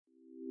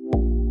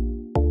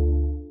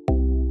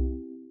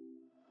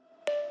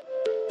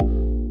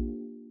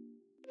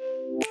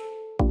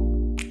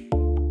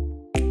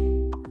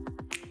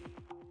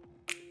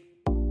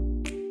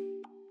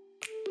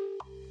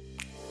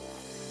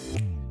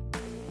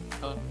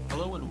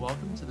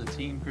welcome to the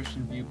Team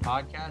Christian View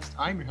podcast.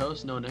 I'm your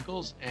host, Noah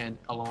Nichols, and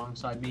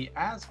alongside me,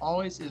 as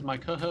always, is my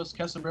co-host,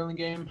 Kessler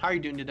Burlingame. How are you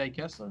doing today,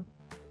 Kessler?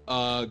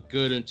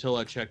 Good until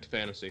I checked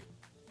fantasy.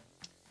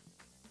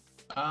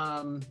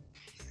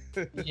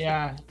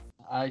 Yeah,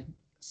 I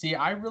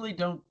really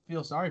don't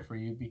feel sorry for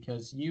you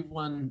because you've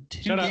won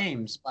two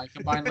games by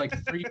combined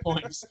like 3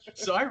 points,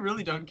 so I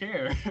really don't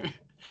care.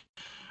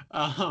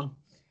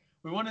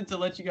 We wanted to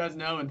let you guys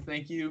know and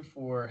thank you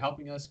for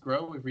helping us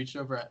grow. We've reached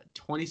over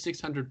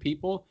 2,600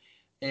 people,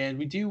 and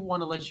we do want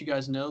to let you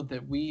guys know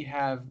that we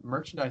have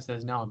merchandise that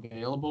is now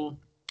available.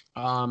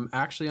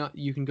 Actually,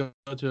 you can go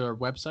to our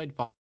website.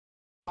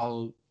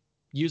 I'll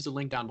use the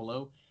link down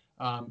below.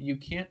 You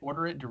can't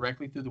order it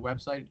directly through the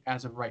website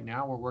as of right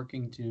now. We're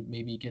working to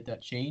maybe get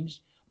that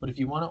changed. But if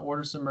you want to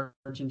order some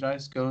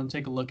merchandise, go and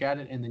take a look at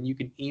it, and then you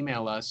can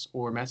email us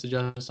or message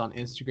us on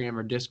Instagram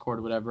or Discord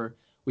or whatever.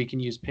 We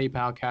can use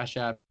PayPal, Cash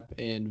App,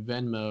 and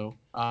Venmo,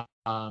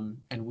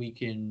 and we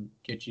can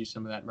get you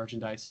some of that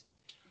merchandise.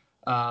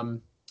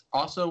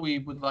 Also, we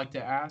would like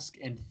to ask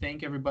and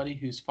thank everybody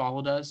who's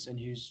followed us and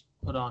who's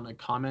put on a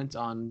comment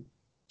on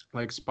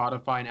like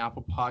Spotify and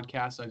Apple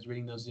Podcasts. I was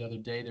reading those the other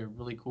day. They're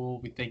really cool.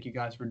 We thank you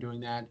guys for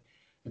doing that.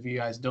 If you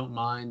guys don't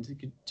mind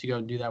to go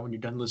and do that when you're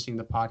done listening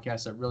to the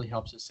podcast, that really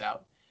helps us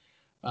out.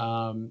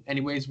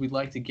 Anyways, we'd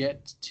like to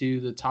get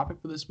to the topic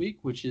for this week,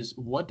 which is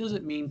what does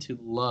it mean to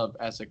love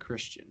as a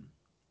Christian?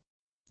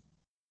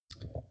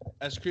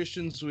 As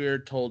Christians, we are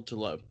told to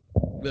love.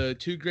 The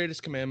two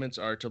greatest commandments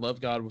are to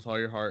love God with all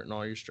your heart and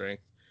all your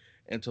strength,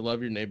 and to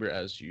love your neighbor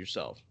as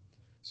yourself.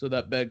 So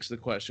that begs the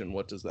question,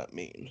 what does that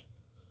mean?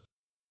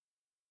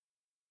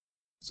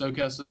 So,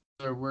 Kessler,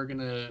 we're going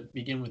to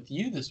begin with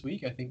you this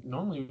week. I think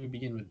normally we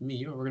begin with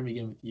me, but we're going to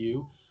begin with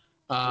you.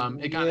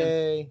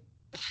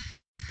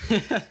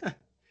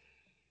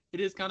 It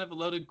is kind of a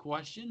loaded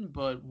question,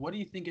 but what do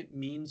you think it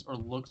means or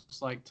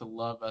looks like to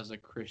love as a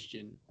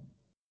Christian?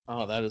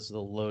 Oh, that is the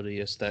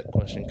loadiest that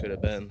question could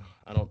have been.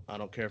 I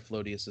don't care if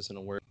loadiest isn't a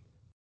word.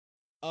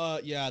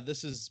 Yeah,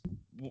 this is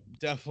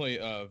definitely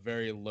a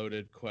very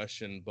loaded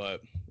question,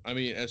 but I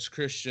mean, as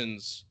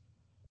Christians,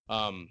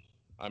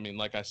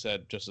 like I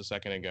said just a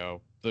second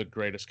ago, the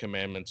greatest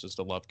commandments is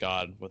to love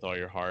God with all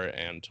your heart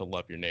and to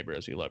love your neighbor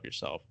as you love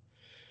yourself.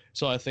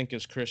 So I think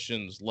as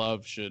Christians,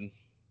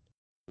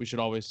 we should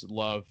always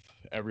love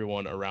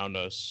everyone around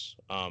us,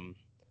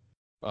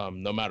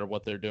 no matter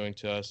what they're doing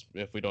to us.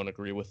 If we don't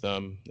agree with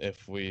them,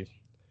 if we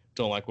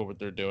don't like what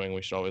they're doing,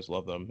 we should always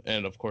love them.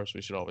 And of course,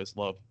 we should always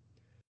love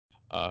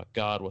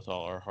God with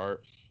all our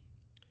heart.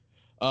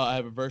 I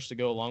have a verse to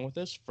go along with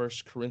this, 1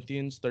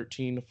 Corinthians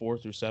 13,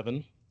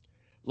 4-7.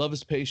 Love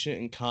is patient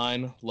and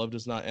kind. Love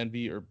does not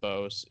envy or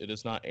boast. It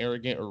is not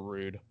arrogant or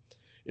rude.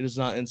 It does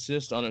not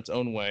insist on its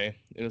own way.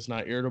 It is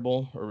not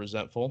irritable or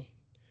resentful.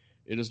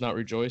 It does not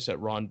rejoice at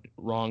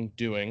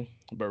wrongdoing,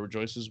 but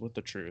rejoices with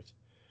the truth.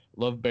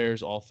 Love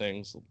bears all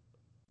things,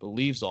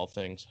 believes all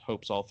things,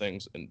 hopes all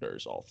things,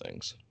 endures all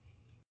things.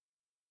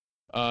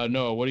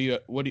 Noah,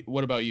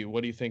 what about you?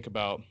 What do you think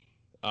about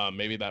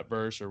maybe that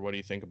verse, or what do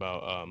you think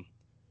about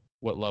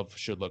what love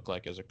should look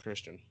like as a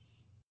Christian?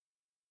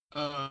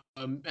 And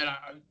I'm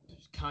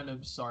kind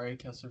of sorry,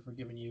 Kessler, for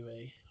giving you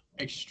a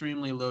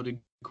extremely loaded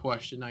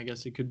question. I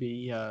guess it could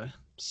be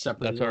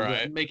separated. That's all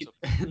right.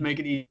 Make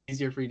it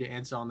easier for you to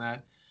answer on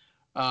that.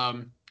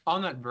 On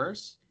that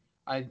verse,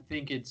 I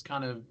think it's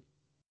kind of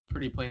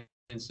pretty plain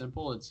and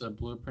simple. It's a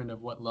blueprint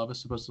of what love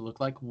is supposed to look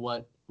like,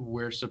 what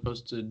we're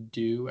supposed to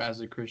do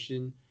as a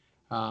Christian,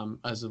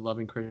 as a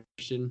loving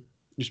Christian.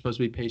 You're supposed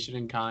to be patient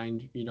and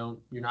kind.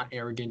 You're not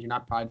arrogant. You're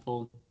not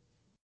prideful.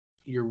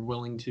 You're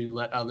willing to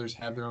let others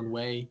have their own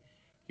way.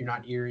 You're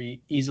not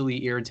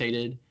easily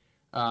irritated.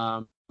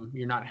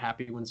 You're not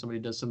happy when somebody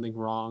does something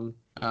wrong.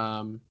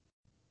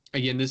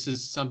 Again, this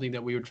is something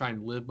that we would try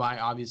and live by.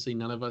 Obviously,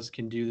 none of us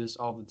can do this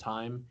all the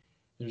time.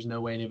 There's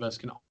no way any of us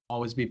can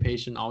always be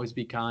patient, always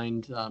be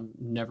kind,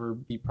 never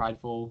be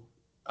prideful.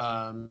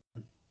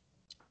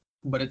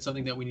 But it's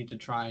something that we need to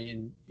try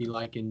and be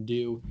like and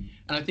do.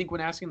 And I think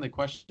when asking the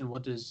question,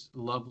 what does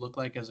love look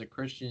like as a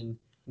Christian,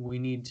 we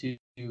need to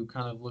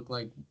kind of look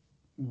like,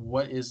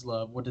 what is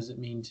love? What does it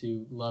mean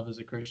to love as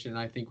a Christian? And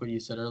I think what you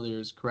said earlier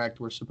is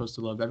correct. We're supposed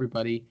to love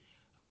everybody,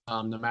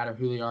 no matter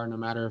who they are, no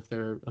matter if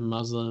they're a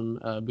Muslim,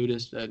 a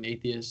Buddhist, an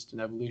atheist,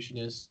 an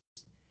evolutionist.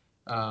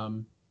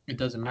 It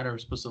doesn't matter. We're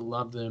supposed to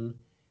love them.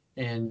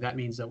 And that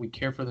means that we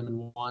care for them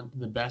and want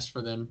the best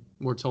for them.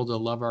 We're told to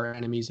love our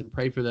enemies and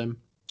pray for them.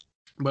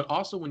 But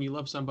also when you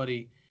love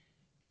somebody,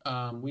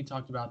 we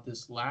talked about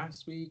this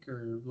last week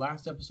or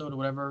last episode or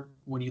whatever.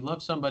 When you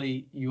love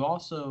somebody, you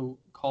also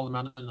call them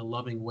out in a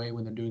loving way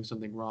when they're doing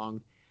something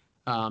wrong.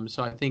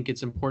 So I think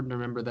it's important to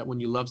remember that when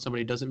you love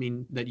somebody, it doesn't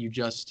mean that you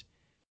just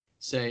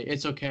say,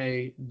 it's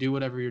okay, do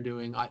whatever you're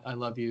doing. I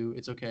love you.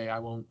 It's okay. I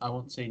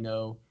won't say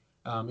no.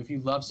 If you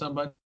love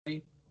somebody,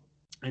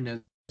 and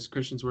as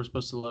Christians, we're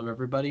supposed to love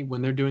everybody.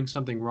 When they're doing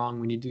something wrong,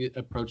 we need to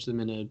approach them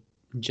in a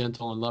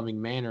gentle and loving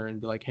manner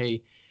and be like,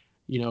 hey,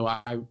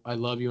 I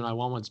love you and I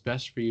want what's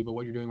best for you, but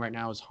what you're doing right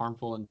now is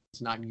harmful and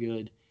it's not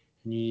good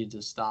and you need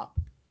to stop.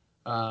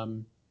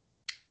 Um,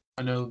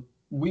 I know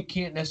we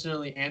can't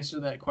necessarily answer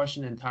that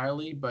question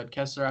entirely, but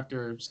Kessler,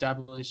 after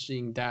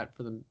establishing that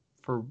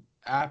for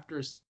after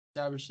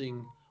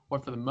establishing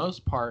what for the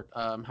most part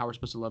how we're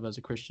supposed to love as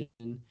a Christian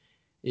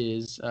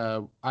is,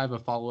 I have a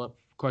follow up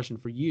question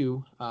for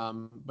you.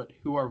 But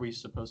who are we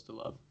supposed to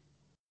love?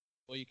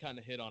 Well, you kind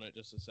of hit on it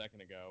just a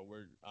second ago.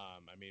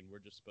 I mean, we're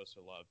just supposed to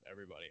love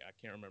everybody. I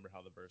can't remember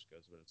how the verse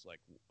goes, but it's like,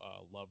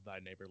 love thy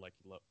neighbor like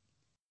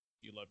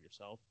you love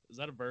yourself. Is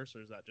that a verse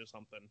or is that just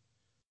something?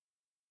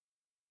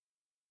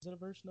 Is it a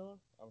verse, Noah?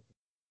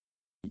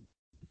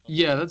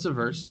 Yeah, that's a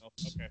verse. Oh,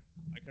 okay,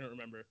 I couldn't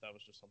remember if that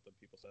was just something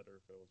people said or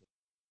if it was.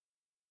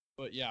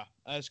 But yeah,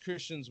 as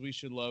Christians, we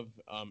should love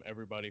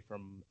everybody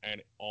from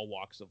all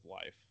walks of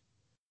life,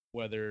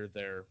 whether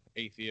they're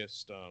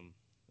atheist,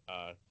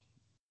 uh,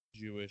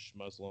 Jewish,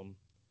 Muslim,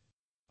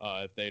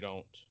 if they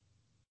don't,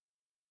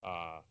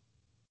 uh,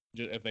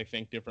 if they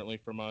think differently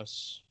from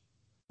us,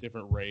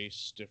 different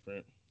race,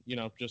 different,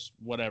 just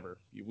whatever.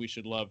 We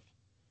should love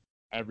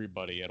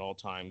everybody at all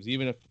times,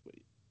 even if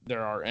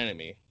they're our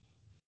enemy.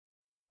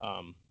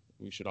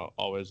 We should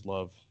always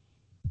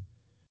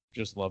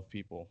just love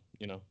people.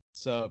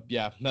 So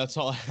yeah, that's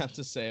all I have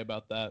to say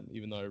about that.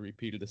 Even though I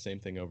repeated the same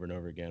thing over and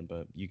over again,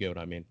 but you get what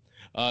I mean.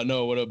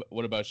 No,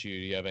 what about you?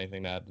 Do you have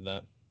anything to add to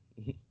that?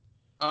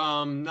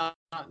 Not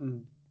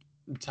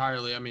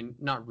entirely. I mean,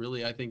 not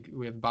really. I think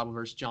we have the Bible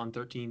verse John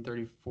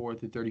 13:34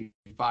 through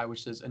 35,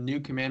 which says, "A new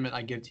commandment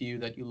I give to you,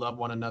 that you love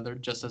one another,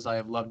 just as I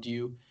have loved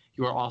you.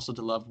 You are also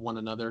to love one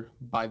another.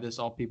 By this,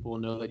 all people will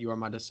know that you are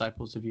my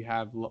disciples, if you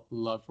have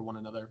love for one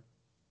another."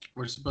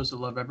 We're supposed to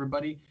love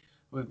everybody.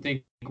 I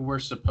think we're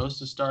supposed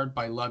to start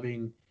by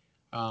loving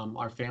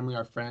our family,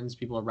 our friends,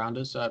 people around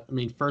us. I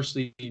mean,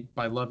 firstly,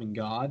 by loving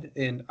God.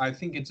 And I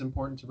think it's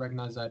important to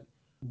recognize that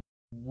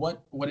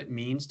what it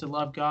means to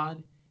love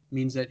God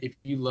means that if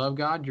you love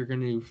God, you're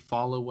going to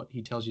follow what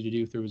He tells you to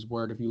do through His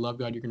Word. If you love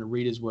God, you're going to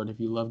read His Word. If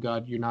you love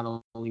God, you're not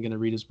only going to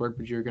read His Word,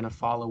 but you're going to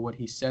follow what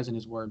He says in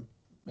His Word,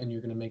 and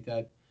you're going to make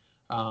that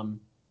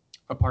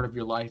a part of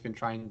your life and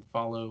try and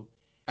follow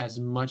as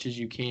much as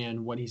you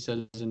can what He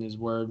says in His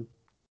Word,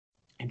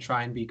 and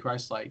try and be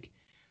Christ-like.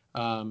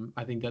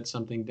 I think that's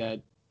something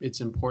that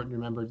it's important to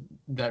remember,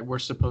 that we're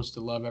supposed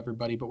to love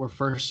everybody, but we're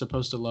first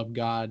supposed to love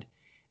God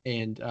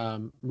and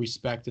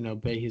respect and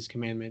obey His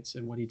commandments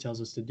and what He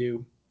tells us to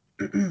do.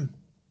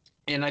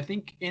 And I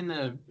think in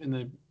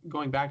the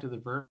going back to the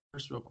verse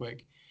real quick,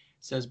 it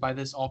says, "By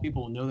this all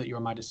people will know that you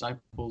are my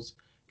disciples,"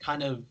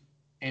 kind of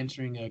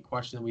answering a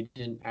question that we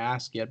didn't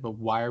ask yet, but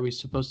why are we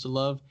supposed to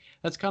love?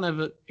 That's kind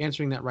of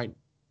answering that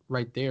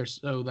right there,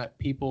 so that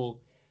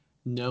people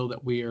know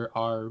that we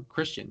are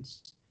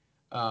Christians.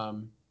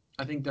 Um,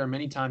 I think there are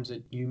many times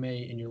that you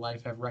may in your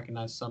life have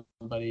recognized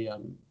somebody,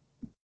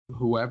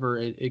 whoever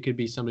it could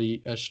be,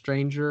 somebody, a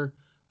stranger,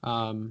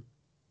 um,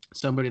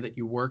 somebody that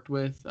you worked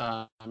with.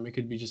 It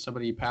could be just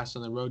somebody you passed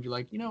on the road. You're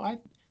like,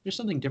 there's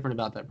something different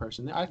about that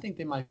person. I think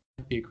they might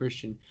be a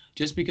Christian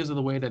just because of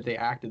the way that they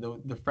acted,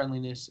 the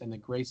friendliness and the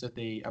grace that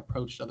they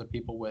approached other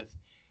people with.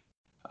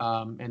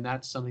 And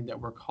that's something that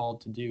we're called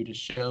to do, to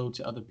show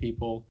to other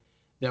people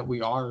that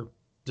we are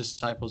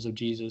disciples of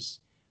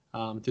Jesus,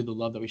 through the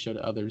love that we show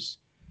to others.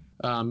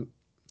 Um,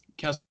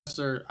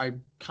 Kessler, I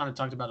kind of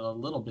talked about it a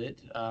little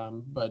bit,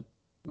 but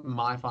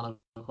my final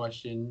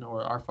question,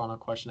 or our final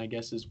question, I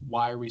guess, is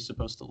why are we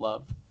supposed to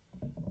love?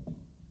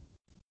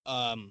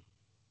 Um,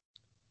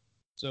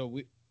 so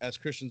we, as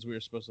Christians, we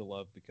are supposed to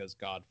love because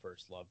God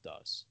first loved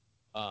us.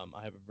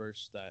 I have a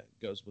verse that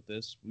goes with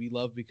this. We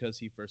love because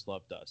He first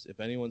loved us. If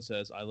anyone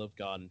says, "I love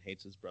God," and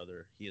hates his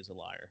brother, he is a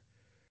liar.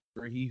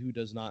 For he who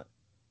does not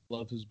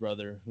love his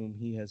brother whom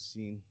he has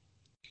seen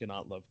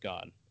cannot love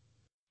God,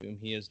 whom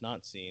he has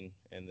not seen,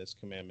 and this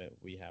commandment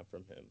we have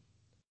from him: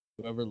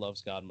 whoever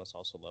loves God must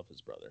also love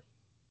his brother.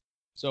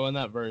 So in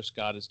that verse,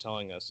 God is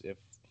telling us if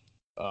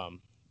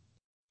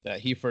that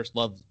He first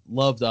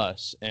loved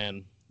us,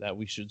 and that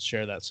we should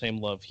share that same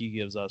love He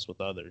gives us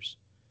with others.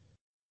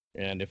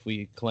 And if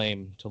we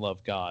claim to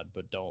love God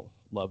but don't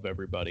love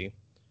everybody,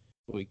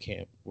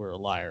 we're a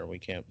liar. We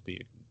can't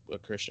be a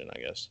Christian, I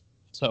guess.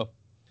 So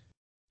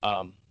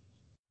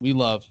we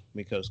love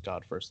because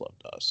God first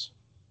loved us.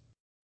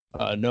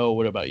 Noah,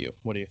 what about you?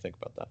 What do you think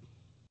about that?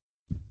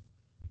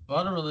 Well,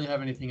 I don't really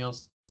have anything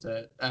else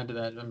to add to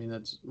that. I mean,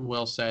 that's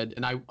well said.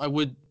 And I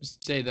would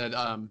say that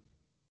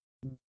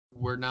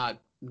we're not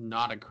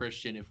a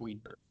Christian if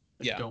we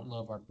don't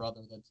love our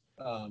brother. That's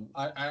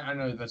I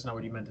know that's not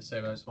what you meant to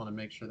say, but I just want to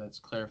make sure that's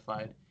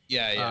clarified.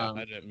 Yeah.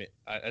 I didn't mean.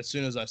 As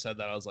soon as I said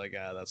that, I was like,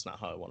 "Yeah, that's not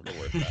how I wanted to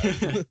word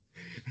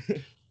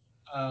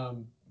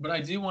that." But I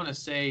do want to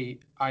say,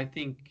 I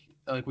think,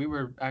 like, we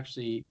were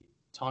actually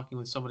talking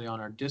with somebody on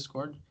our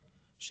Discord.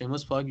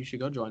 Shameless plug, you should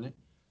go join it.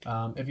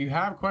 If you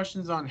have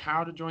questions on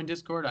how to join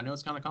Discord, I know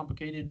it's kind of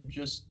complicated.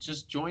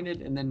 Just join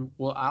it, and then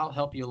I'll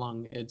help you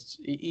along. It's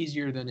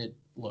easier than it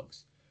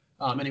looks.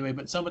 Anyway,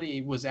 but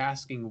somebody was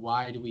asking,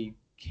 why do we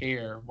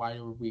care? Why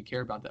do we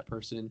care about that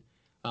person?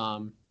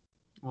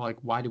 Like,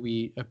 why do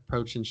we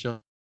approach and show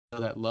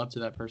that love to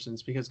that person?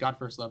 It's because God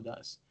first loved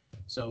us.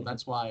 So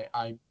that's why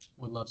I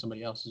would love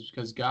somebody else, is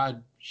because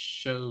God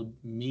showed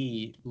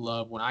me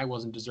love when I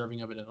wasn't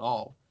deserving of it at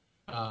all.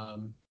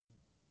 Um,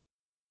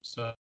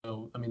 so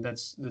I mean,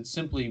 that's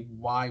simply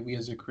why we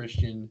as a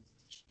Christian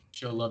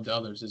show love to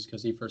others, is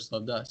because He first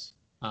loved us.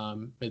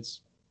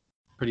 It's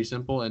pretty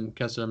simple. And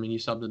Kessler, I mean, you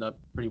summed it up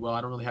pretty well. I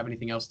don't really have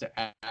anything else to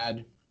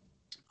add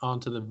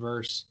onto the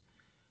verse.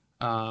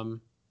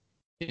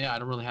 Yeah, I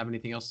don't really have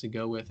anything else to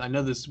go with. I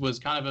know this was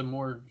kind of a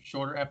more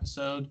shorter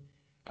episode.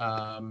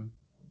 Um,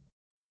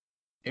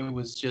 it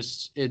was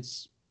just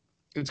it's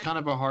kind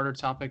of a harder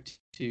topic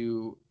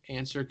to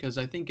answer, because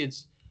I think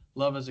it's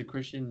love as a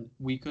Christian.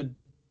 We could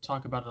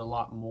talk about it a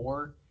lot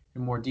more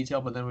in more detail,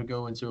 but then we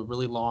go into a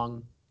really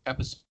long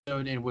episode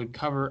and would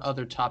cover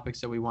other topics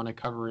that we want to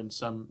cover in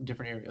some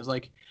different areas.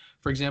 Like,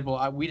 for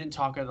example, we didn't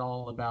talk at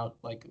all about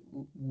like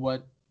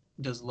what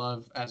does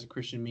love as a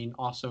Christian mean,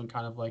 also in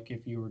kind of like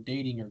if you were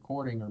dating or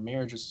courting or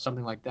marriage or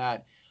something like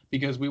that,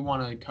 because we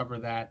want to cover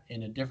that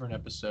in a different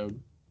episode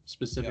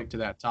specific to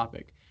that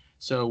topic.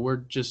 So we're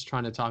just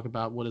trying to talk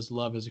about what does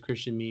love as a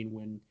Christian mean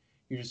when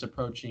you're just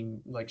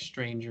approaching like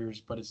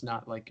strangers, but it's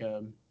not like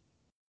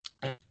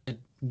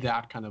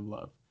that kind of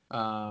love.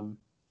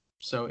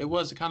 So it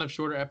was a kind of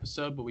shorter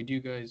episode, but we do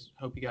guys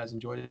hope you guys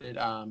enjoyed it.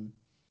 I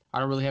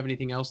don't really have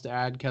anything else to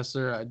add.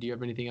 Kessler, do you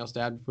have anything else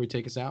to add before we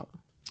take us out?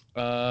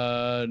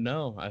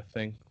 No, I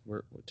think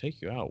we'll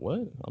take you out. What?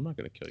 I'm not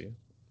gonna kill you.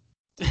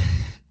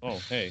 Oh,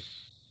 hey.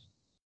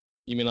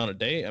 You mean on a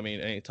date? I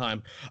mean,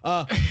 anytime.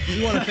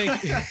 We want to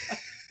thank.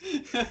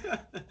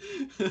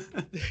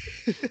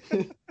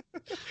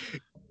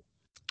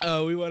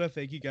 We want to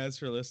thank you guys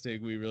for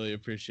listening. We really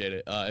appreciate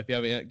it. If you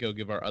haven't yet, go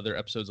give our other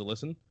episodes a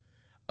listen.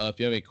 If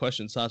you have any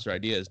questions, thoughts, or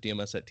ideas, DM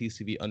us at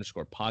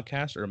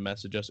TCV_podcast or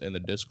message us in the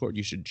Discord.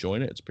 You should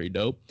join it. It's pretty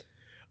dope.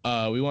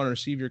 We want to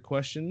receive your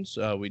questions.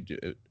 We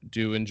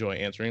do enjoy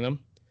answering them.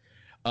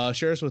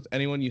 Share us with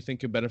anyone you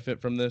think could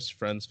benefit from this,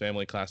 friends,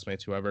 family,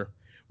 classmates, whoever.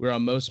 We're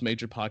on most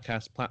major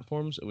podcast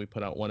platforms, and we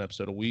put out one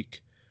episode a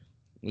week.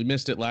 We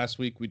missed it last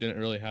week. We didn't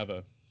really have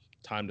a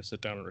time to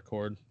sit down and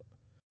record,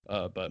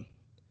 but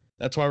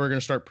that's why we're going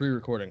to start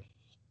pre-recording.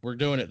 We're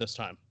doing it this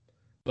time.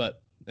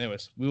 But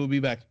anyways, we will be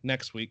back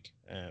next week,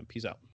 and peace out.